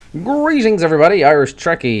Greetings, everybody. Irish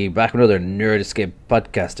Trekkie back with another Nerd Escape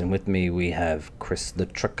podcast, and with me we have Chris, the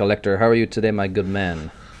Trek Collector. How are you today, my good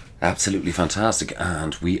man? Absolutely fantastic,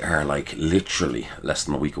 and we are like literally less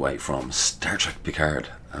than a week away from Star Trek Picard,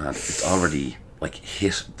 and it's already like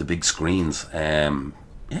hit the big screens.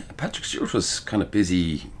 Patrick Stewart was kind of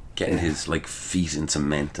busy getting his like feet in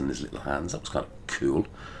cement in his little hands. That was kind of cool,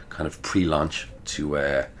 kind of pre-launch to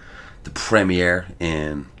the premiere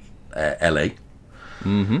in LA.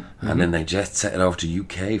 And then they just set it over to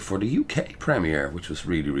UK for the UK premiere, which was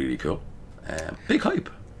really, really cool. Big hype.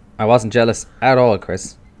 I wasn't jealous at all,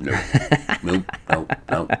 Chris. No. No.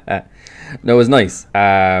 No, it was nice.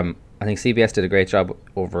 I think CBS did a great job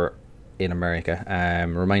over in America.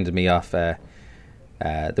 Reminded me of it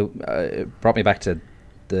brought me back to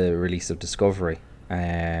the release of Discovery.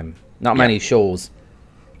 Not many shows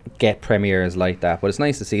get premieres like that, but it's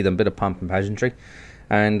nice to see them. Bit of pomp and pageantry.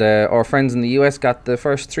 And our friends in the US got the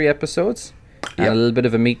first 3 episodes and a little bit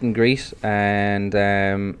of a meet and greet. And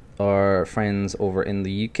our friends over in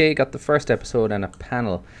the UK got the first episode and a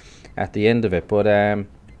panel at the end of it. But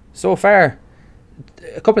so far,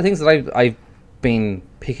 a couple of things that I've been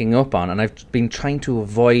picking up on, and I've been trying to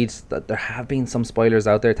avoid that. There have been some spoilers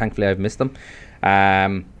out there. Thankfully, I've missed them.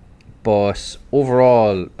 But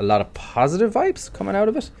overall, a lot of positive vibes coming out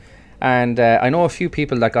of it. And I know a few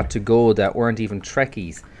people that got to go that weren't even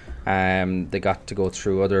Trekkies. They got to go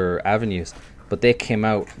through other avenues, but they came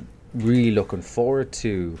out really looking forward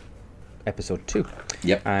to episode 2.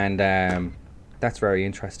 Yep. And that's very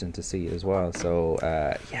interesting to see as well. So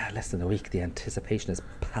less than a week, the anticipation is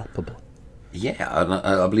palpable. Yeah, and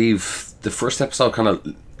I believe the first episode kind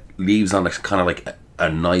of leaves on a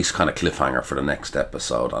nice kind of cliffhanger for the next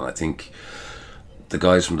episode, and I think the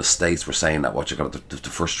guys from the States were saying that the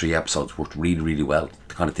first 3 episodes worked really, really well.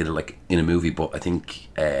 They kind of did it like in a movie, but I think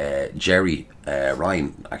Jerry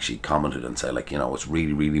Ryan actually commented and said, it's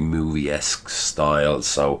really, really movie-esque style.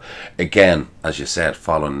 So again, as you said,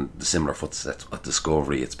 following the similar footsteps of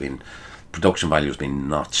Discovery, production value has been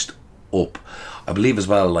notched up. I believe as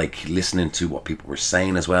well, like listening to what people were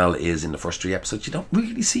saying as well, is in the first 3 episodes you don't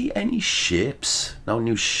really see any ships, no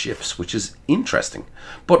new ships, which is interesting.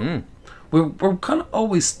 But we're kind of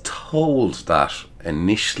always told that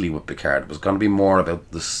initially with Picard it was going to be more about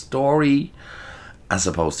the story as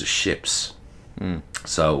opposed to ships.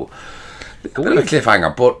 So a bit of a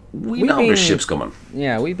cliffhanger, but we know there's ships coming.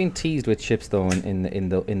 Yeah, we've been teased with ships though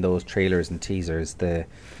in those trailers and teasers.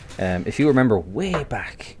 If you remember way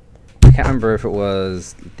back, I can't remember if it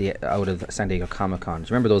was out of San Diego Comic-Con. Do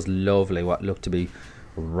you remember those lovely, what looked to be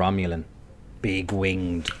Romulan,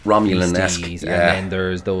 big-winged Romulan-esque, beasties, and then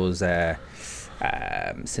there's those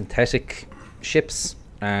synthetic ships,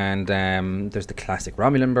 and there's the classic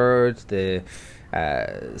Romulan bird, the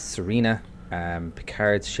Serena,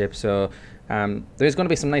 Picard's ship. So there's going to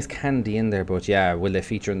be some nice candy in there, but will they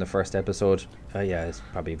feature in the first episode? It's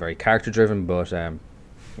probably very character-driven, but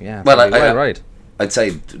right. I'd say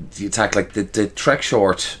the attack, like the Trek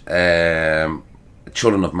short,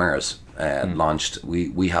 Children of Mars, launched.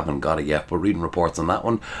 We haven't got it yet, but reading reports on that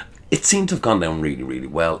one, it seemed to have gone down really, really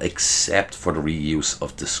well, except for the reuse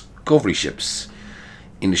of Discovery ships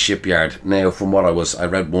in the shipyard. Now, from what I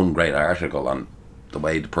read one great article on the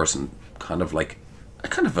way the person kind of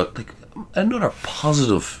another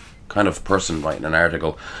positive kind of person writing an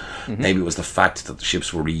article. Maybe it was the fact that the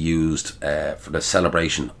ships were reused for the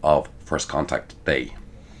celebration of First Contact Day,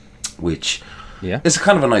 which is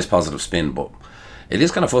kind of a nice positive spin, but it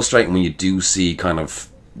is kind of frustrating when you do see kind of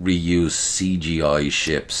reuse CGI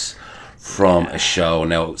ships from a show.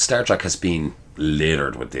 Now, Star Trek has been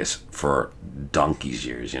littered with this for donkey's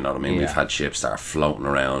years, you know what I mean? We've had ships that are floating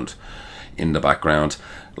around in the background.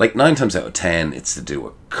 Like 9 times out of 10, it's to do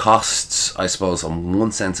with costs, I suppose, in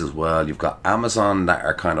one sense as well. You've got Amazon that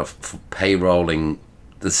are kind of payrolling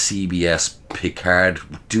the CBS Picard.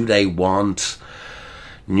 Do they want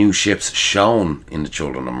new ships shown in the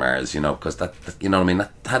Children of Mars? Because that you know what I mean.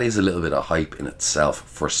 That is a little bit of hype in itself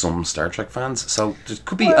for some Star Trek fans. So there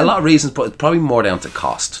could be a lot of reasons, but it's probably more down to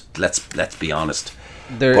cost. Let's be honest.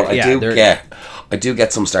 I do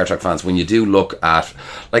get some Star Trek fans when you do look at,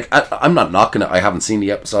 like, I'm not knocking it. I haven't seen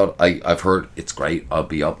the episode. I've heard it's great. I'll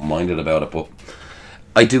be up-minded about it, but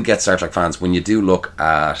I do get Star Trek fans when you do look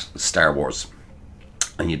at Star Wars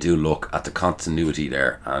and you do look at the continuity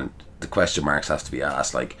there, and the question marks have to be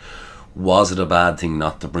asked, like, was it a bad thing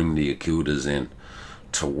not to bring the Akudas in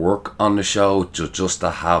to work on the show, just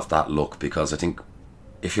to have that look? Because I think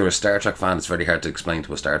if you're a Star Trek fan, it's very hard to explain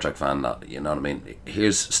to a Star Trek fan that, you know what I mean,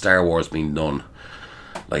 here's Star Wars being done.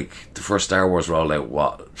 Like, the first Star Wars rolled out,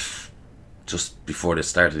 just before the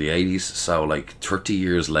start of the 80s. So like 30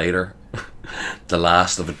 years later, the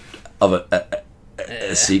last of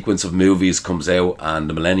a sequence of movies comes out, and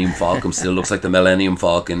the Millennium Falcon still looks like the Millennium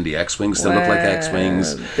Falcon. The X-Wings still look like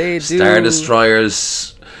X-Wings. They do. Star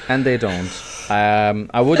Destroyers. And they don't.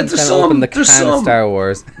 I wouldn't kind of open the can of Star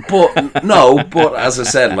Wars. But no, but as I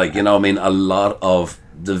said, like, you know, I mean, a lot of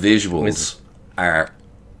the visuals are,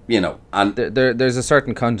 you know, and there's a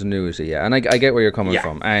certain continuity, yeah, and I get where you're coming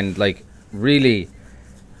from, and like really,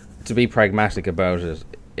 to be pragmatic about it,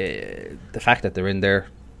 the fact that they're in there,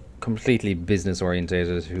 completely business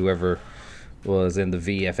orientated. Whoever was in the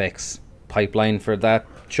VFX pipeline for that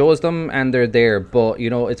chose them, and they're there. But you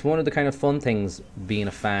know, it's one of the kind of fun things being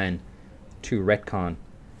a fan to retcon,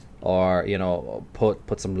 or you know,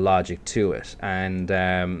 put some logic to it. And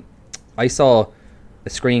I saw a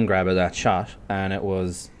screen grab of that shot, and it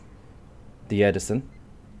was the Edison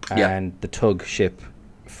and the tug ship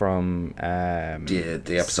from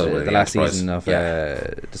the episode of the last season of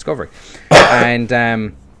Discovery, and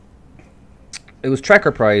it was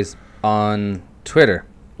Trekker Prize on Twitter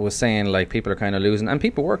was saying like people are kind of losing, and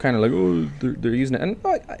people were kind of like, oh, they're using it, and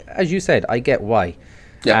as you said, I get why.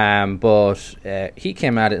 But he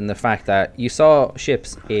came at it in the fact that you saw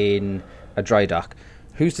ships in a dry dock.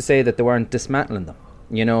 Who's to say that they weren't dismantling them?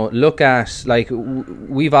 You know, look at, like,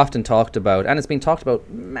 we've often talked about, and it's been talked about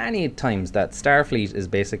many times, that Starfleet is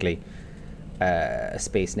basically a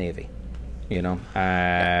space navy, you know.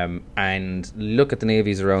 And look at the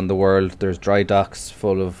navies around the world. There's dry docks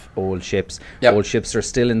full of old ships. Old ships are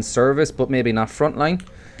still in service, but maybe not frontline.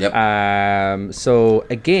 So,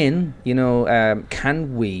 again, you know,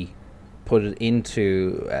 can we put it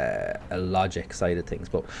into a logic side of things?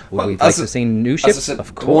 But would we like to see new ships? Said,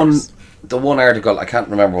 of course. The one article, I can't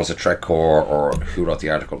remember, was it Trek Core or who wrote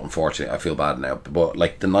the article, unfortunately. I feel bad now. But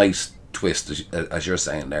like the nice twist, as you're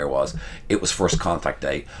saying there, was it was First Contact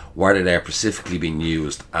Day, where they're specifically being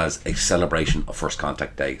used as a celebration of First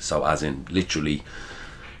Contact Day. So as in literally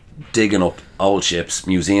digging up old ships,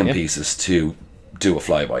 museum pieces to do a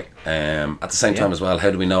flyby. At the same time as well,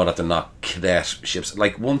 how do we know that they're not cadet ships?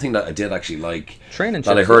 Like, one thing that I did actually like training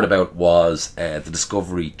that ships, I heard about was the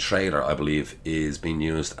Discovery trailer, I believe, is being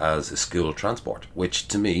used as a school transport, which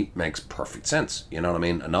to me makes perfect sense. You know what I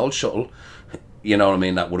mean? An old shuttle, you know what I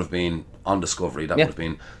mean, that would have been on Discovery, that would have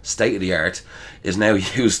been state of the art, is now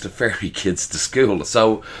used to ferry kids to school.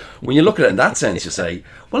 So when you look at it in that sense, you say,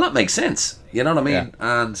 well, that makes sense. You know what I mean?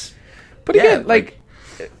 And but again, like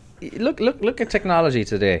look at technology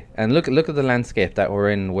today, and look at the landscape that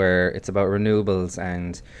we're in, where it's about renewables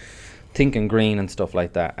and thinking green and stuff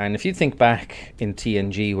like that. And if you think back in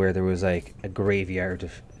TNG, where there was like a graveyard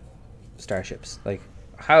of starships, like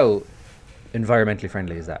how environmentally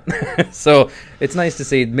friendly is that? So it's nice to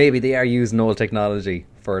see maybe they are using old technology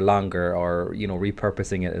for longer, or you know,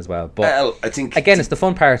 repurposing it as well. But I think again, it's the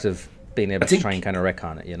fun part of being able to try and kind of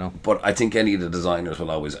retcon it, you know. But I think any of the designers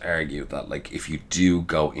will always argue that, like, if you do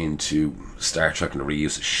go into Star Trek and the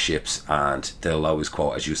reuse of ships, and they'll always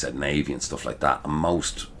quote, as you said, Navy and stuff like that, and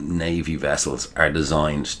most Navy vessels are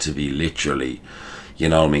designed to be literally, you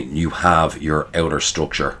know what I mean, you have your outer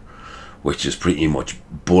structure, which is pretty much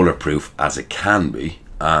bulletproof as it can be,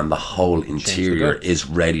 and the whole interior is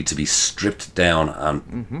ready to be stripped down,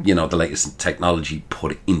 and you know, the latest technology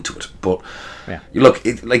put into it. But you look,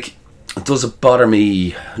 does it bother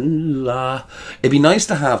me? It'd be nice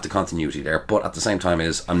to have the continuity there, but at the same time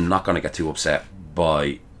I'm not going to get too upset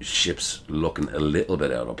by ships looking a little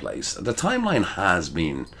bit out of place. The timeline has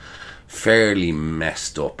been fairly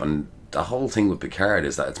messed up, and the whole thing with Picard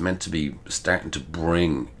is that it's meant to be starting to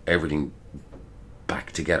bring everything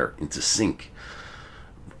back together into sync,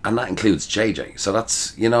 and that includes JJ. So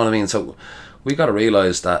that's, you know what I mean. So we got to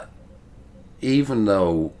realize that even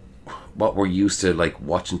though what we're used to, like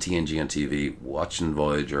watching TNG on TV, watching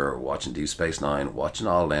Voyager, watching Deep Space Nine, watching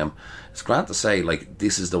all them, it's grand to say, like,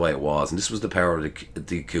 this is the way it was, and this was the power of the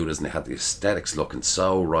Kudas, and they had the aesthetics looking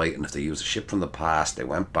so right. And if they used a ship from the past, they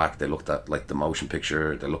went back, they looked at like the motion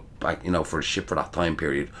picture, they looked back, you know, for a ship for that time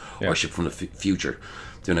period, or a ship from the future,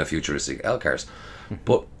 doing a futuristic LCARs.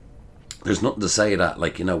 But there's nothing to say that,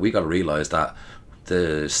 like, you know, we got to realize that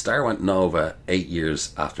the star went nova 8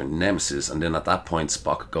 years after Nemesis, and then at that point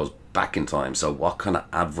Spock goes back in time. So what kind of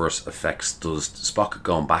adverse effects does Spock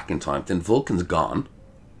going back in time? Then Vulcan's gone,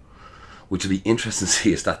 which will be interesting to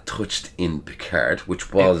see, is that touched in Picard,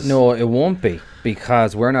 which was... No, it won't be,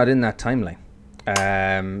 because we're not in that timeline.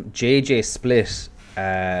 JJ split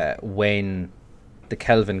when the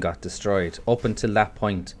Kelvin got destroyed. Up until that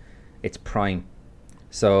point, it's Prime.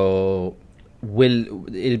 So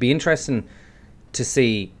it'll be interesting to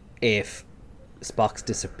see if Spock's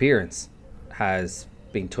disappearance has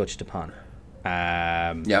been touched upon.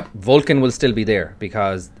 Yep. Vulcan will still be there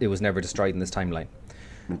because it was never destroyed in this timeline.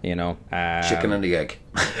 You know, chicken and the egg.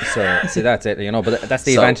 So see, that's it. You know, but that's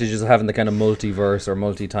the advantages of having the kind of multiverse or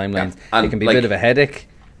multi-timelines. Yeah. It can be a bit of a headache,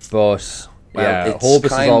 but Hobus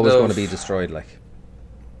is always going to be destroyed. Like,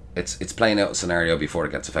 it's playing out a scenario before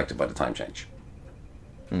it gets affected by the time change.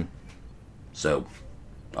 So,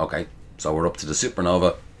 okay, so we're up to the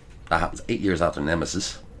supernova. That happens 8 years after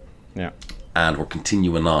Nemesis. Yeah, and we're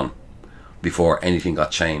continuing on before anything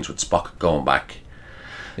got changed with Spock going back.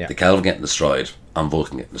 Yeah, the Kelvin getting destroyed and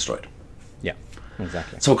Vulcan getting destroyed. Yeah,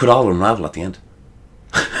 exactly. So it could all unravel at the end.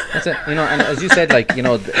 That's it. You know, and as you said, like, you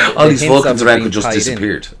know, all these Vulcans around could just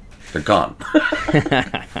disappeared. They're gone.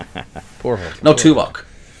 Poor Vulcan. No Tuvok.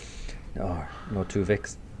 No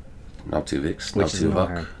Tuvix. No Tuvix. No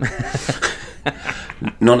Tuvok.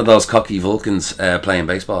 None of those cocky Vulcans playing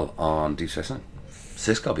baseball on Deep Space Nine.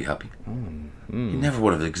 Cisco be happy. He never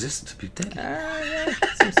would have existed to be dead.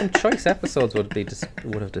 Some choice episodes would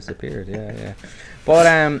have disappeared. Yeah.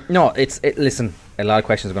 But no, listen, a lot of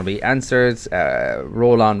questions are going to be answered.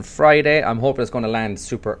 Roll on Friday. I'm hoping it's going to land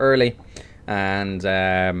super early, and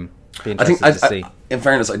be interested to see. In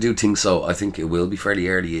fairness, I do think so. I think it will be fairly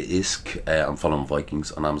early-ish. I'm following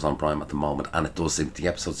Vikings on Amazon Prime at the moment, and it does seem the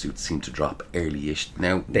episodes seem to drop early-ish.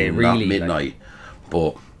 Now, not midnight,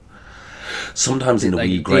 but sometimes in the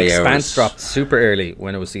wee grey hours. The Expanse dropped super early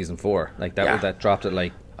when it was season 4. Like that dropped at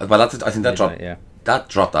like. Well, I think that dropped. Yeah. That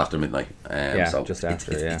dropped after midnight. So just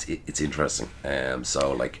after. It's interesting.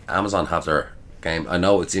 So like Amazon have their game. I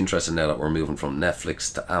know it's interesting now that we're moving from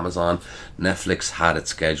Netflix to Amazon. Netflix had it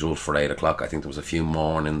scheduled for 8 o'clock. I think there was a few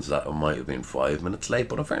mornings that it might have been 5 minutes late.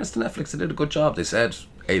 But in fairness to Netflix, they did a good job. They said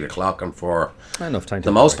 8 o'clock, and for enough time.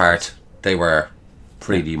 The most part, they were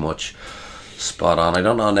pretty much spot on. I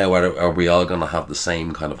don't know now whether are we all going to have the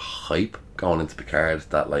same kind of hype going into Picard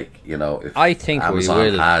that, like, you know, if I think Amazon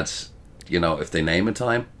we will. had, you know, if they name a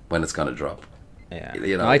time when it's going to drop. Yeah,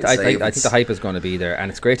 you know, I think the hype is going to be there,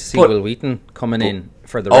 and it's great to see Wil Wheaton coming in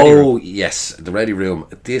for the Ready Room. Oh yes, the Ready Room.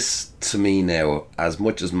 This to me now, as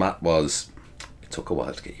much as Matt was, it took a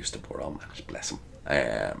while to get used to poor old Matt. Bless him.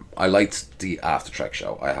 I liked the After Trek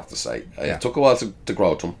show. I have to say, it took a while to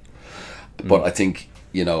grow to him, but I think.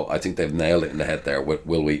 You know, I think they've nailed it in the head there with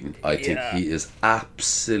Wil Wheaton. I think he is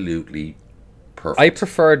absolutely perfect. I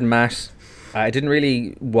preferred Matt. I didn't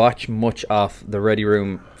really watch much of the Ready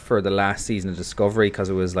Room for the last season of Discovery because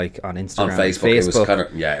it was like on Instagram, on Facebook. It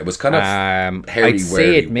was kind of I'd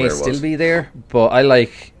say it may still be there, but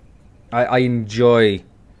I enjoy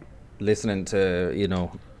listening to, you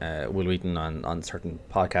know, Wil Wheaton on certain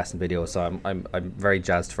podcasts and videos. So I'm very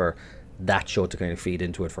jazzed for that show to kind of feed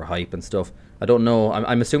into it for hype and stuff. I don't know.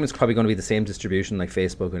 I'm assuming it's probably going to be the same distribution like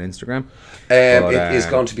Facebook and Instagram. It is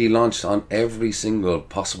going to be launched on every single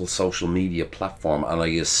possible social media platform, and I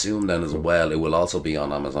assume then as well it will also be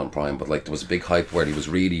on Amazon Prime. But like there was a big hype where he was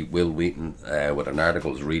really Wil Wheaton with an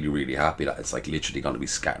article was really, really happy that it's like literally going to be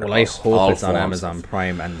scattered. Well, I hope it's on Amazon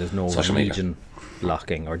Prime and there's no region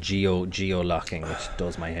locking or geo locking, which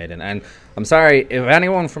does my head in. And I'm sorry if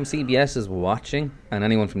anyone from CBS is watching and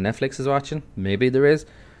anyone from Netflix is watching. Maybe there is.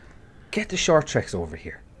 Get the short treks over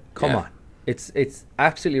here. Come on. It's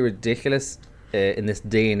absolutely ridiculous in this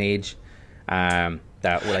day and age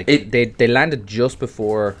that like they landed just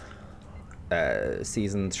before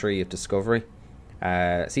season 3 of Discovery.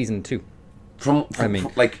 Season 2. From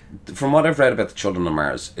what I've read about the Children of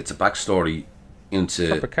Mars, it's a backstory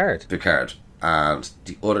into Picard. And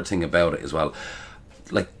the other thing about it as well,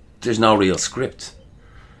 like there's no real script.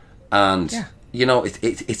 And you know,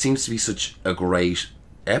 it seems to be such a great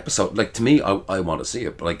episode. Like to me, I want to see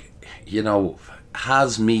it, but like, you know,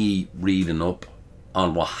 has me reading up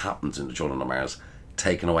on what happens in the Children of Mars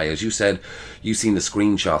taken away? As you said, you've seen the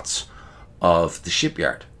screenshots of the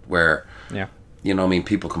shipyard where you know, I mean,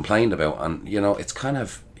 people complained about, and you know, it's kind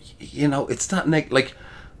of, you know, it's that like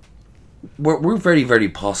we're very, very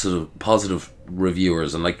positive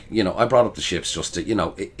reviewers, and like, you know, I brought up the ships just to, you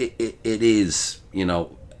know, it is, you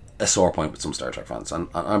know, a sore point with some Star Trek fans, and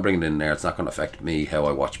I'm bringing it in there. It's not going to affect me how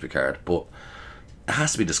I watch Picard, but it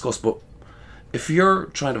has to be discussed. But if you're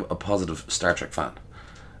trying to a positive Star Trek fan,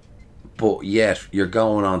 but yet you're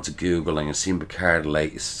going on to Google and you're seeing Picard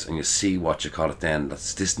latest and you see what you call it, then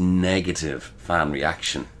that's this negative fan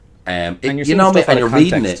reaction. And you know, and you're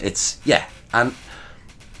reading it. It's and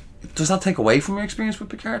does that take away from your experience with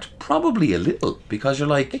Picard? Probably a little, because you're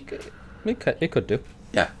like, it could do.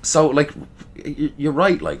 Yeah, so like you're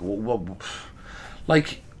right.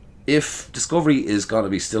 Like if Discovery is going to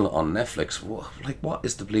be still on Netflix, like what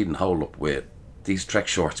is the bleeding hold up with these Trek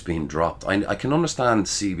shorts being dropped. I can understand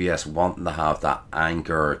CBS wanting to have that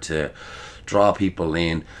anchor to draw people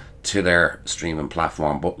in to their streaming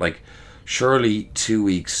platform, but like surely 2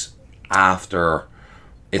 weeks after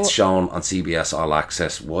it's shown on CBS All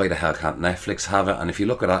Access, why the hell can't Netflix have it? And if you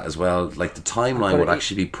look at that as well, like the timeline would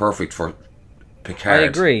actually be perfect for Picard. I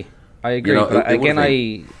agree. You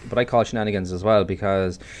know, but I call shenanigans as well,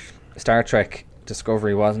 because Star Trek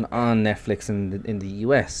Discovery wasn't on Netflix in the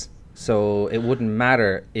US, so it wouldn't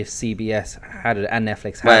matter if CBS had it and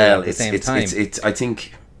Netflix had it at the same time. I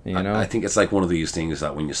think. You know? I think it's like one of these things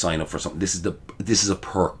that when you sign up for something, this is a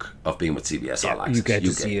perk of being with CBS All Access. You get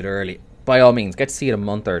to see it early. By all means, get to see it a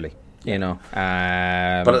month early. You know,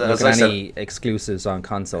 but look at any exclusives on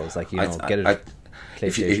consoles, like get it.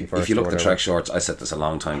 If you look at the Trek shorts, I said this a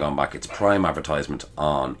long time gone back. It's prime advertisement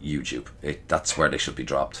on YouTube. That's where they should be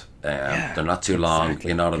dropped. They're not too long.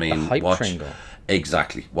 You know what I mean? The hype train go.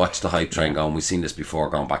 Exactly. Watch the hype train go. And we've seen this before,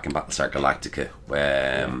 going back in Battlestar Galactica,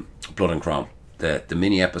 Blood and Chrome. The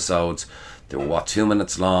mini episodes, they were 2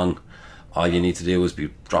 minutes long. All you need to do is be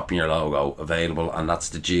dropping your logo available, and that's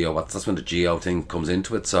the geo. That's when the geo thing comes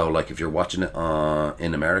into it. So, like, if you're watching it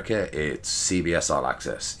in America, it's CBS All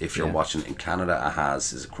Access. If you're watching it in Canada,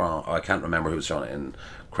 I can't remember who's showing it in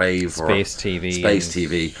Crave Space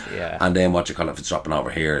TV. Yeah. And then if it's dropping over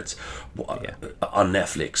here, it's on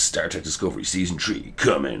Netflix. Star Trek Discovery Season 3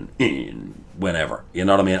 coming in whenever. You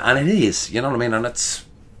know what I mean? And it is. You know what I mean? And it's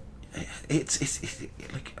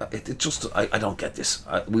just I don't get this.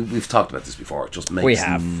 We've talked about this before. It just makes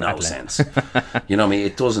no sense. You know what I mean?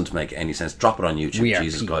 It doesn't make any sense. Drop it on YouTube,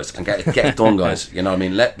 Jesus, guys, and get it done, guys. You know what I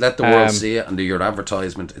mean? Let the world see it and do your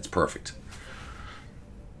advertisement. It's perfect.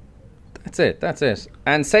 That's it.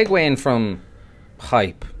 And segueing from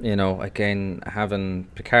hype, you know, again, having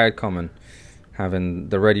Picard coming, having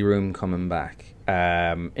the Ready Room coming back,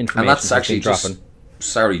 information and that's actually dropping.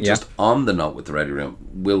 Just on the note with the Ready Room,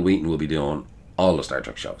 Wil Wheaton will be doing all the Star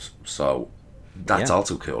Trek shows, so that's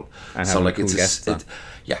also cool. And so like cool it's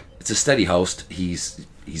a steady host. He's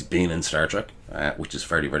been in Star Trek, which is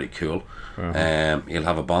very, very cool. He'll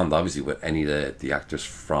have a bond obviously with any of the actors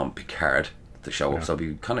from Picard to show up, so it'll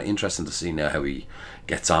be kind of interesting to see now how he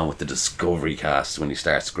gets on with the Discovery cast when he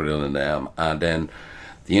starts grilling them. And then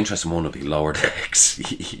the interesting one will be Lower Decks.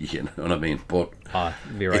 You know what I mean? But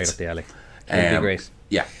be right up the alley. It'd be great.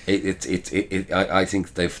 Yeah, I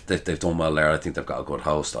think they've done well there. I think they've got a good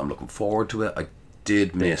host. I'm looking forward to it. I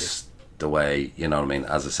did miss the way, you know what I mean,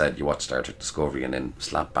 as I said, you watch Star Trek Discovery and then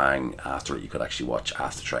slap bang after it you could actually watch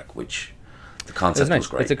After Trek, which the concept was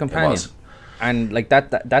great. It's a companion. And like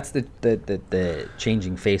that's the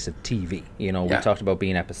changing face of TV. You know, we talked about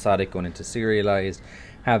being episodic, going into serialized,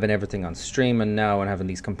 having everything on streaming now, and having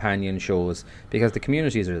these companion shows because the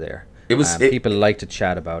communities are there. People like to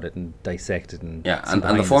chat about it and dissect it, and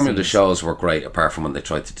and the formula of the shows were great, apart from when they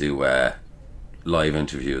tried to do live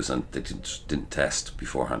interviews and they didn't test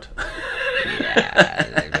beforehand.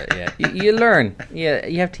 You learn. Yeah,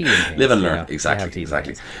 you have teething pains. Live and learn.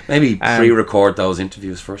 Exactly. Maybe pre-record those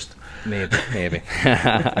interviews first. Maybe.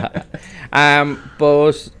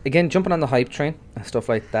 But again, jumping on the hype train and stuff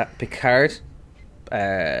like that. Picard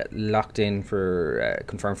locked in for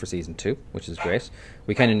confirmed for season 2, which is great.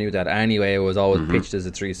 We kind of knew that anyway. It was always pitched as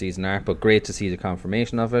a 3-season arc, but great to see the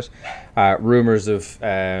confirmation of it. Rumors of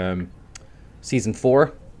season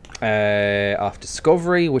 4 of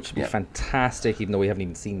Discovery, which would be fantastic, even though we haven't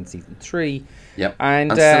even seen season 3. Yep.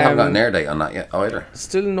 And still haven't got an air date on that yet either.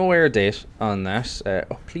 Still no air date on that.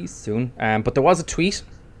 Please soon. But there was a tweet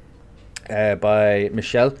by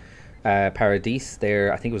Michelle Paradis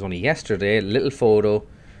there, I think it was only yesterday, a little photo,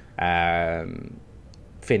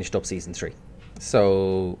 finished up season 3.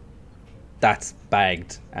 So that's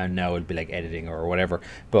bagged, and now it'll be like editing or whatever.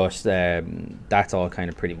 But that's all kind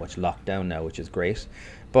of pretty much locked down now, which is great.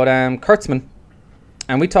 But Kurtzman,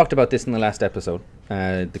 and we talked about this in the last episode,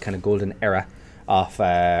 the kind of golden era of,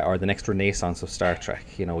 or the next renaissance of Star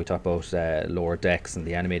Trek. You know, we talked about Lower Decks and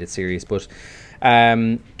the animated series, but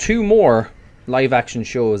 2 more live action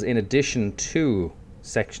shows in addition to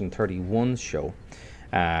Section 31's show,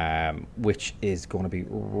 which is going to be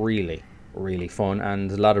really, really fun. And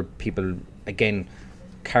a lot of people, again,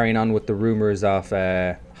 carrying on with the rumours of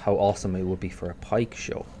how awesome it would be for a Pike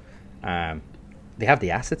show. They have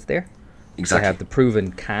the assets there. Exactly. They have the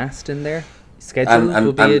proven cast in there. schedules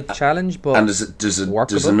will be a challenge, but and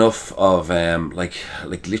there's enough of like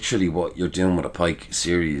literally what you're doing with a Pike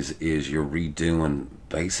series is you're redoing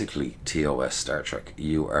basically TOS Star Trek.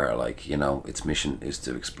 You are like, you know, its mission is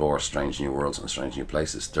to explore strange new worlds and strange new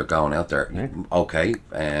places. They're going out there. Yeah. Okay,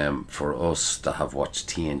 for us that have watched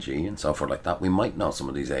TNG and so forth like that, we might know some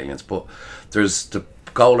of these aliens, but there's the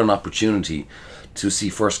golden opportunity to see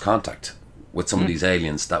first contact with some of these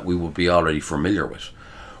aliens that we would be already familiar with,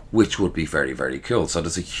 which would be very, very cool. So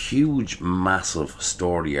there's a huge, massive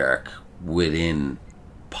story arc within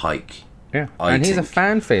Pike. Yeah, and he's a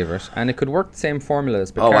fan favourite, and it could work the same formula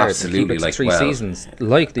as Picard. Oh, absolutely. And keep it to 3 seasons,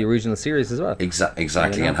 like the original series as well. Exactly,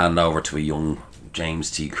 you know? And hand over to a young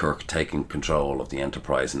James T. Kirk taking control of the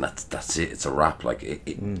Enterprise, and that's it. It's a wrap. Like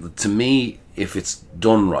to me, if it's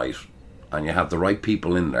done right, and you have the right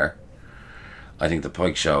people in there, I think the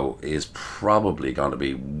Pike show is probably going to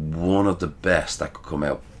be one of the best that could come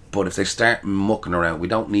out. But if they start mucking around, we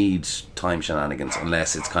don't need time shenanigans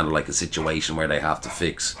unless it's kind of like a situation where they have to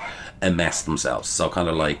fix a mess themselves. So kind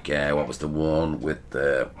of like what was the one with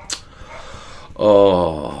the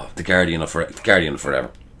Guardian of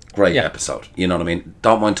Forever. Great episode. You know what I mean?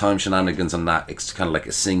 Don't mind time shenanigans on that. It's kind of like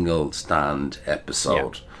a single stand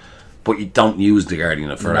episode. Yeah. But you don't use the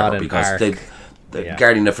Guardian of Forever because the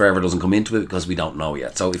Guardian of Forever doesn't come into it because we don't know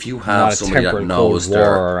yet. So if you have somebody that knows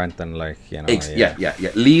their or anything like, you know,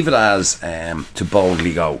 leave it as To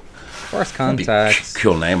Boldly Go. First Contact.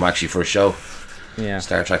 Cool name actually for a show. Yeah.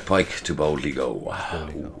 Star Trek Pike, To Boldly Go. Wow.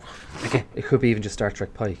 Again, it could be even just Star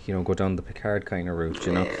Trek Pike. You know, go down the Picard kind of route.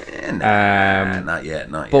 You know. Not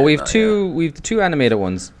yet. But we've the two animated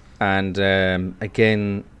ones, and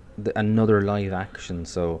again. Another live action,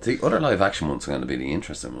 so the other live action one's going to be the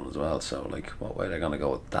interesting one as well. So like, what way they're going to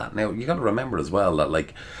go with that? Now you got to remember as well that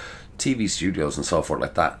like TV studios and so forth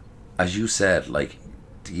like that, as you said, like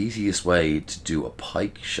the easiest way to do a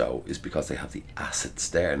Pike show is because they have the assets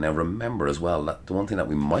there. Now remember as well that the one thing that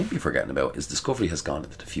we might be forgetting about is Discovery has gone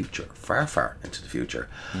into the future, far into the future.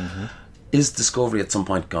 Is Discovery at some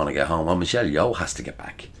point going to get home? Well, Michelle Yeoh has to get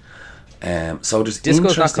back. So there's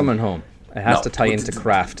Disco's not coming home. It has to tie into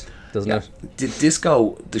craft, doesn't it?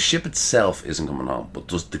 Disco, the ship itself isn't coming home, but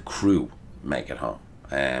does the crew make it home?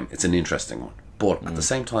 It's an interesting one. But at the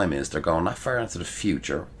same time they're going that far into the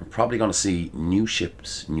future. We're probably going to see new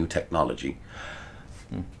ships, new technology.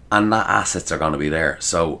 And that assets are going to be there.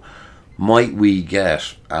 So might we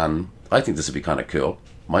get, and I think this would be kind of cool,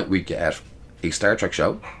 might we get a Star Trek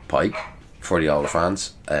show, Pike, for the older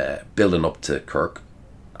fans, building up to Kirk,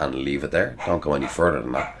 and leave it there. Don't go any further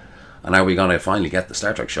than that. And are we going to finally get the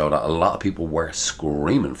Star Trek show that a lot of people were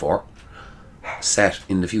screaming for, set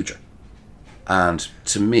in the future? And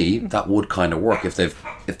to me, that would kind of work if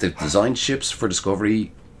they've designed ships for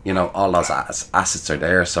Discovery. You know, all those assets are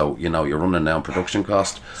there, so you know you're running down production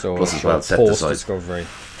cost. So plus as well set aside Discovery.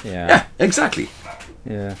 Yeah, exactly.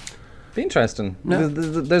 Yeah, be interesting. Yeah.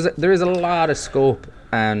 There is a lot of scope,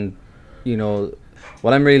 and you know,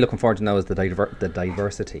 what I'm really looking forward to now is the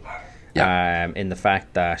diversity. Yeah. In the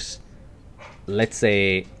fact that, let's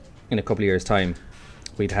say, in a couple of years' time,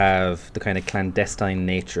 we'd have the kind of clandestine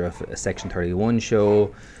nature of a Section 31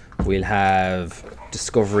 show. We'll have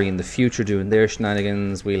Discovery in the future doing their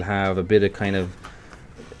shenanigans. We'll have a bit of kind of,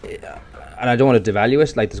 and I don't want to devalue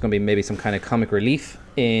it, like there's going to be maybe some kind of comic relief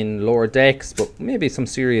in Lower Decks, but maybe some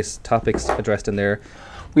serious topics addressed in there.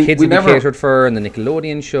 Kids will be catered for in the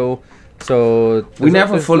Nickelodeon show. So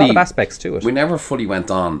there's a lot of aspects to it. We never fully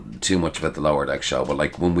went on too much about the Lower Deck show, but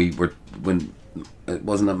like when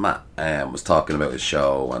wasn't it Matt was talking about his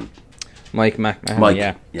show and Mike,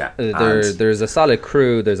 yeah. There's a solid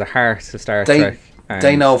crew. There's a heart to Star Trek.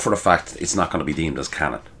 They know for a fact it's not going to be deemed as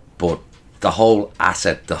canon, but the whole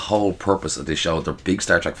asset, the whole purpose of this show, they're big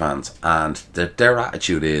Star Trek fans, and their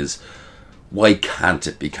attitude is, why can't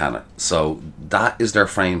it be canon? So that is their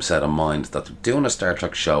frame set of mind, that they're doing a Star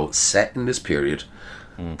Trek show set in this period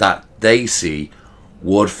that they see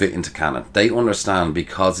would fit into canon. They understand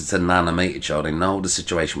because it's an animated show. They know the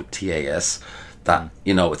situation with TAS that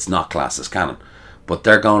you know it's not classed as canon, but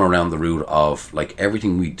they're going around the route of like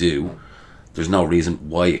everything we do. There's no reason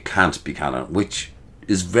why it can't be canon, which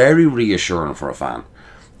is very reassuring for a fan,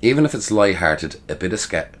 even if it's lighthearted, a bit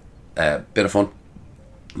of fun.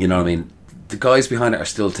 You know what I mean? The guys behind it are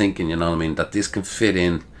still thinking, you know what I mean, that this can fit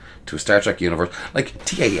in to a Star Trek universe. Like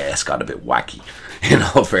TAS got a bit wacky, you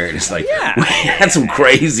know. Fairness, like we had some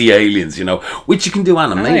crazy aliens, you know, which you can do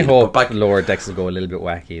animated. I hope Lower Decks will go a little bit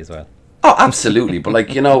wacky as well. Oh, absolutely. But like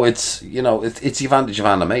it's the advantage of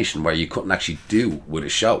animation where you couldn't actually do with a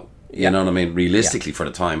show. You know what I mean? Realistically, for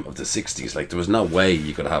the time of the 60s, like there was no way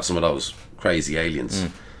you could have some of those crazy aliens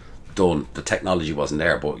done. The technology wasn't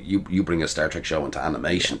there, but you bring a Star Trek show into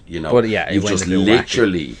animation, But yeah, you've just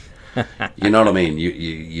literally, you know what I mean?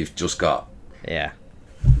 You've just got,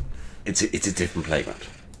 it's a different playground.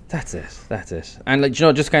 That's it. And like,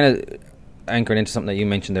 just kind of anchoring into something that you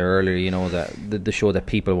mentioned there earlier, that the show that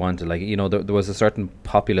people wanted, like, there was a certain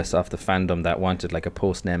populace of the fandom that wanted like a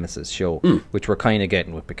post Nemesis show, which we're kind of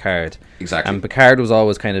getting with Picard. Exactly. And Picard was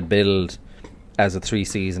always kind of billed as a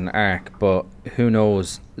 3-season arc, but who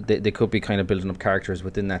knows, they could be kind of building up characters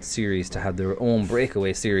within that series to have their own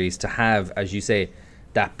breakaway series, to have, as you say,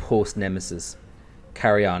 that post Nemesis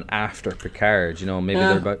carry on after Picard. Maybe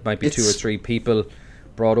there might be 2 or 3 people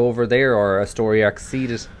brought over there, or a story arc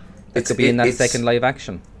seeded. It could be in that second live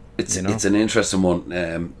action. It's an interesting one.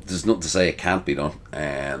 There's nothing to say it can't be done.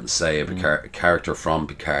 Say a character from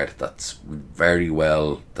Picard that's very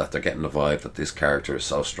well, that they're getting the vibe that this character is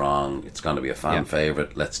so strong, it's going to be a fan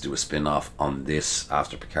favourite. Let's do a spin-off on this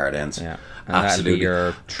after Picard ends. Yeah, and absolutely.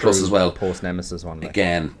 Your Plus as well, post Nemesis one.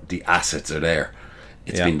 Again, the assets are there.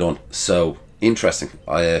 It's been done. So interesting.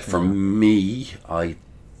 For me, I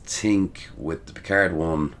think with the Picard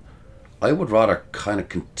one, I would rather kind of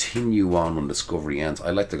continue on when Discovery ends.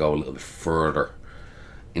 I'd like to go a little bit further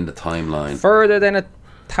in the timeline. Further than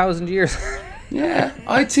 1,000 years. Yeah,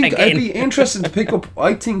 I think I'd be interested to pick up.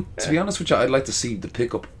 I think, to be honest with you, I'd like to see the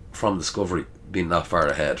pickup from Discovery being that far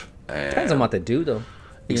ahead. Depends on what they do, though.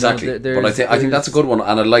 Exactly, but I think that's a good one,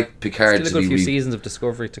 and I'd like Picard still a good few seasons of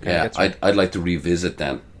Discovery to kind of get through. I'd like to revisit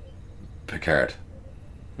then Picard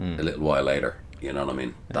a little while later. You know what I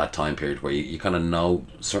mean? Yeah. That time period where you kind of know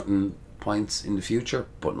certain points in the future,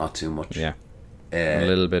 but not too much. Yeah, a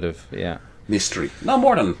little bit of mystery. No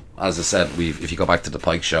more than, as I said, if you go back to the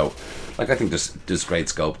Pike show, like, I think there's great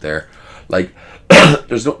scope there. Like,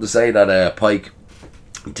 there's nothing to say that Pike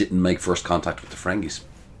didn't make first contact with the Ferengis.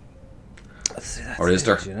 Or is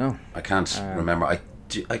there? I can't remember.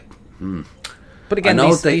 But again,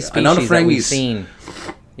 these species that we've seen,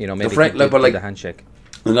 maybe the handshake.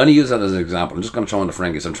 I'm going to use that as an example. I'm just going to throw in the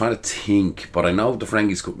Ferengis. I'm trying to think, but I know the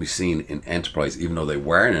Ferengis could be seen in Enterprise, even though they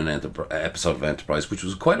were in an episode of Enterprise, which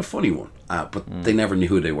was quite a funny one. But they never knew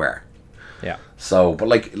who they were. Yeah. So, but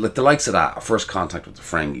like the likes of that, first contact with the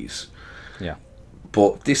Ferengis. Yeah.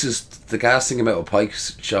 But this is the gas thing about a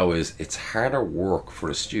Pike's show is it's harder work for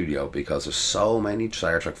the studio because there's so many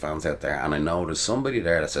Star Trek fans out there, and I know there's somebody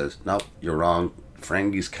there that says, no, you're wrong.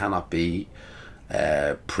 Ferengis cannot be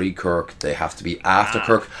pre-Kirk, they have to be after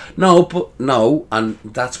Kirk. No, and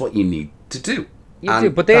that's what you need to do.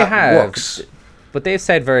 But they have works. But they've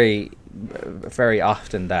said very, very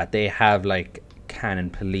often that they have like canon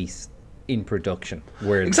police in production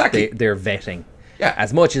where they're vetting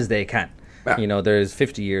as much as they can. Yeah. There's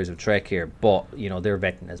 50 years of Trek here, but they're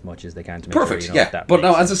vetting as much as they can to make perfect. Sure, that but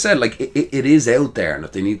no, as I said, like it is out there, and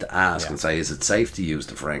if they need to ask and say, is it safe to use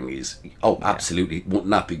the Ferengis? Oh, absolutely. Wouldn't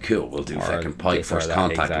that be cool? We'll do fucking Pike first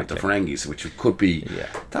contact with the Ferengis, which could be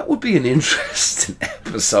that would be an interesting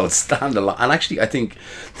episode standalone. And actually, I think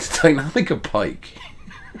the dynamic of Pike.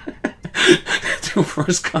 Do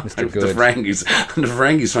first contact with the Ferengis, and the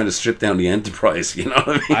Ferengis trying to strip down the Enterprise. You know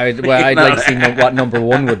what I mean? I'd like to see what number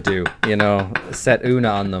one would do. Set Una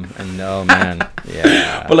on them, and oh man,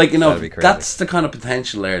 yeah. But like that's the kind of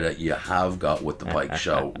potential there that you have got with the Pike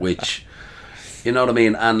show, which you know what I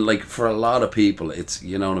mean. And like for a lot of people, it's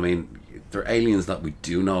what I mean. They're aliens that we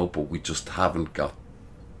do know, but we just haven't got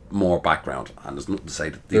more background. And there's nothing to say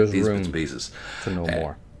that these bits and pieces to know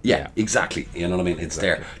more. Yeah, exactly. You know what I mean? It's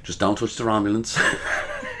there. Just don't touch the Romulans.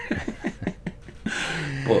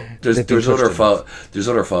 But there's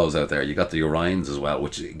other foes out there. You got the Orions as well,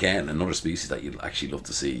 which again another species that you'd actually love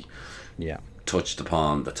to see. Yeah. Touched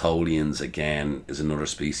upon. The Tolians again is another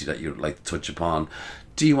species that you'd like to touch upon.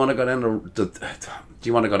 Do you want to go down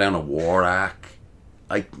a war arc?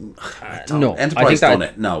 No, Enterprise done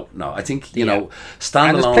it. No. I think standalone.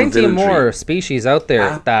 And there's plenty of more species out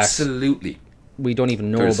there absolutely. We don't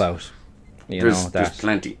even know about. There's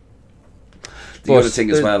plenty. The other thing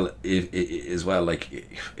as well, like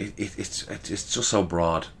it's just so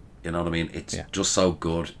broad. You know what I mean? It's just so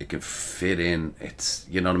good. It can fit in. It's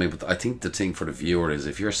what I mean. But I think the thing for the viewer is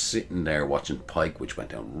if you're sitting there watching Pike, which went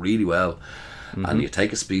down really well, and you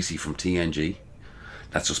take a species from TNG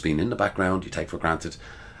that's just been in the background, you take for granted,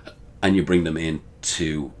 and you bring them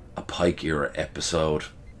into a Pike era episode.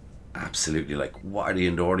 Absolutely, like what are the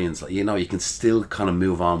Andorians like? You can still kind of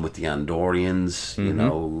move on with the Andorians.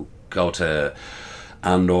 Go to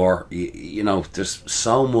Andor. There's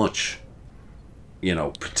so much,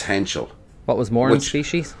 potential. What was more in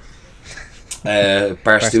species?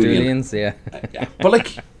 Barstulians, yeah. But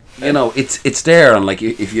like, you know, it's there, and like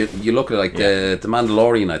if you look at like the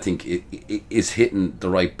Mandalorian, I think it is hitting the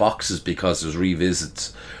right boxes because there's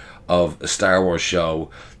revisits of a Star Wars show.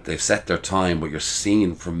 They've set their time, but you're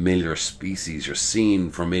seeing familiar species, you're seeing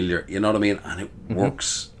familiar, you know what I mean, and it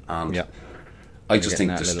works. And I just think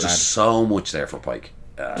there's just so much there for Pike.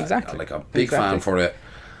 Exactly. Like a big fan for it.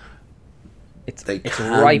 It's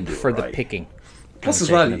ripe for the picking. Plus,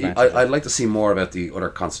 as well, I'd like to see more about the other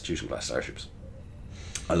Constitution class starships.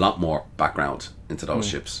 A lot more background into those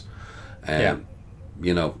ships.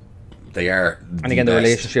 You know, they are. And again, the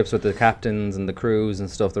relationships with the captains and the crews and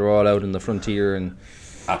stuff, they're all out in the frontier. And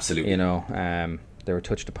absolutely. You know, they were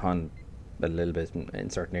touched upon a little bit in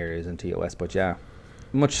certain areas in TOS, but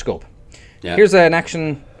much scope. Yeah. Here's an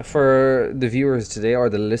action for the viewers today, or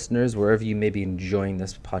the listeners, wherever you may be enjoying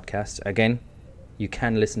this podcast. Again, you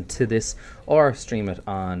can listen to this or stream it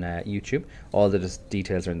on YouTube. All the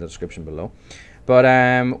details are in the description below. But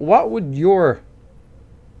what would be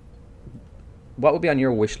on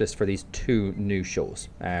your wish list for these 2 new shows?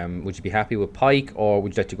 Would you be happy with Pike, or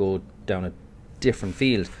would you like to go down a different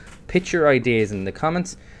field? Pitch your ideas in the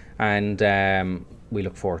comments, and we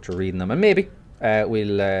look forward to reading them. And maybe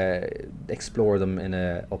we'll explore them in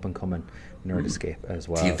a up and coming Nerd Escape as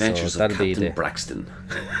well. The Adventures of Captain Braxton.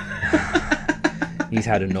 He's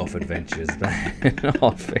had enough adventures, in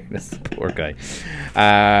all fairness, poor guy.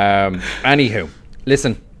 Anywho,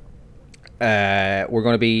 listen, we're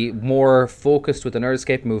going to be more focused with the Nerd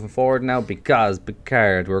Escape moving forward now, because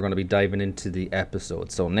Picard, we're going to be diving into the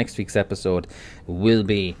episode. So next week's episode will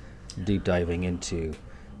be deep diving into...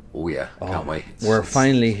 Oh yeah, can't wait. We're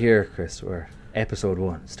finally here, Chris. We're episode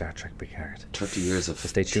 1, Star Trek Picard. 30 years of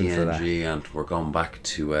stay tuned TNG, for that. And we're going back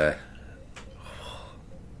to...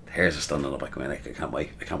 hairs are standing on the back of my neck. I can't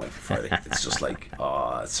wait for Friday. It's just like,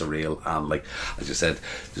 it's surreal. And like, as you said,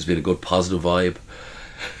 there's been a good positive vibe.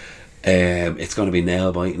 It's going to be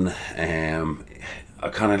nail biting. I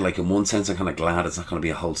kind of like, in one sense, I'm kind of glad it's not going to be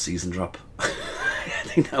a whole season drop. I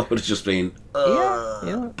think that would have just been, but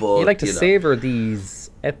you like to savor these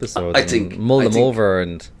episodes. I think mull them over,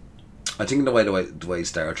 and I think the way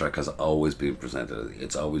Star Trek has always been presented,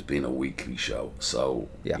 it's always been a weekly show. So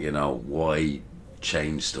you know, why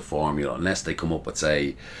change the formula unless they come up with,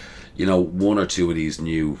 say, you know, 1 or 2 of these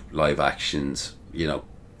new live actions, you know,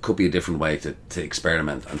 could be a different way to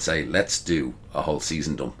experiment and say, let's do a whole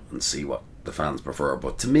season dump and see what the fans prefer.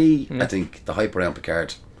 But to me, I think the hype around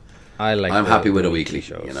Picard, I'm happy with a weekly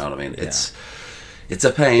shows. You know what I mean? It's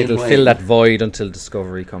a pain. It'll fill that void until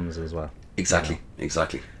Discovery comes as well. Exactly.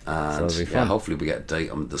 And so hopefully we get a date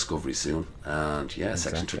on Discovery soon. And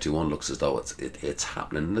Section 31 looks as though it's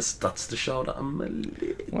happening. That's the show that I'm a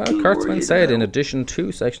little Kurtzman said in addition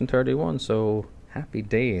to Section 31, so happy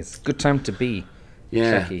days. Good time to be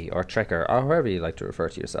Trekkie or Trekker, or however you like to refer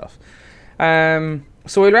to yourself.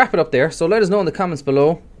 So we'll wrap it up there. So let us know in the comments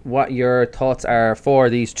below what your thoughts are for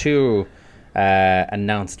these 2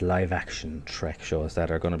 announced live action Trek shows that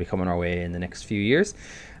are going to be coming our way in the next few years.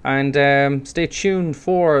 And stay tuned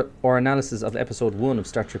for our analysis of episode 1 of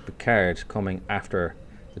Star Trek Picard coming after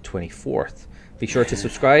the 24th. Be sure to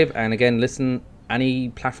subscribe, and again, listen any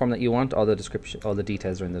platform that you want. All the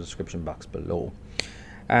details are in the description box below.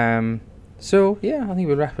 So I think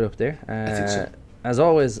we'll wrap it up there. I think so. As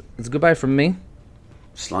always, it's goodbye from me.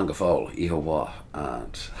 Slangafol, Ihawa,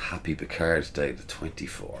 and happy Picard Day, the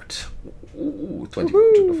 24th. Ooh,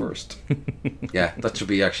 24th to the 1st. Yeah, that should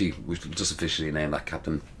be actually, we should just officially name that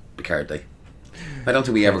Captain Picard Day. I don't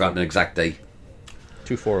think we ever got an exact day.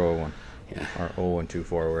 2401. Yeah. Or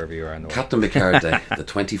 0124, wherever you are in the world. Captain Picard Day, the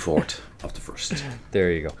 24th of the 1st.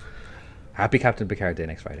 There you go. Happy Captain Picard Day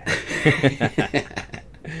next Friday.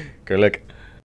 Good luck.